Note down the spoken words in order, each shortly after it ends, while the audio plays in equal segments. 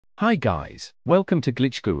Hi guys, welcome to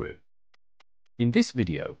Glitch Guru. In this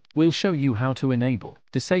video, we'll show you how to enable,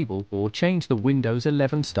 disable, or change the Windows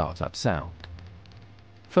 11 startup sound.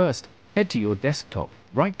 First, head to your desktop,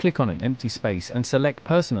 right-click on an empty space and select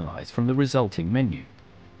Personalize from the resulting menu.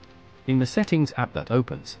 In the Settings app that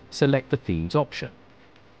opens, select the Themes option.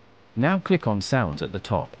 Now click on Sounds at the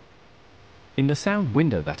top. In the sound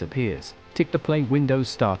window that appears, tick the Play Windows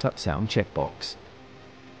Startup Sound checkbox.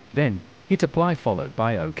 Then, hit Apply followed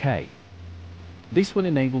by OK. This will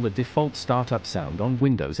enable the default startup sound on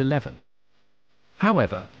Windows 11.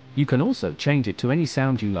 However, you can also change it to any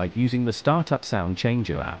sound you like using the Startup Sound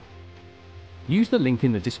Changer app. Use the link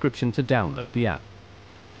in the description to download the app.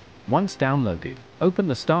 Once downloaded, open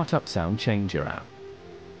the Startup Sound Changer app.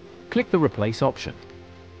 Click the Replace option.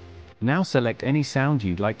 Now select any sound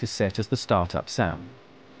you'd like to set as the startup sound.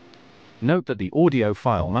 Note that the audio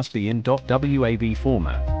file must be in .wav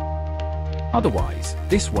format. Otherwise,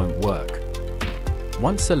 this won't work.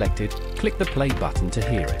 Once selected, click the play button to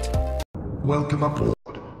hear it. Welcome aboard,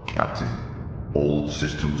 Captain. All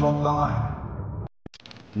systems online.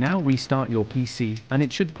 Now restart your PC and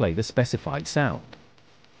it should play the specified sound.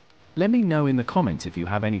 Let me know in the comments if you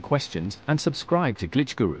have any questions and subscribe to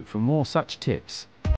Glitch Guru for more such tips.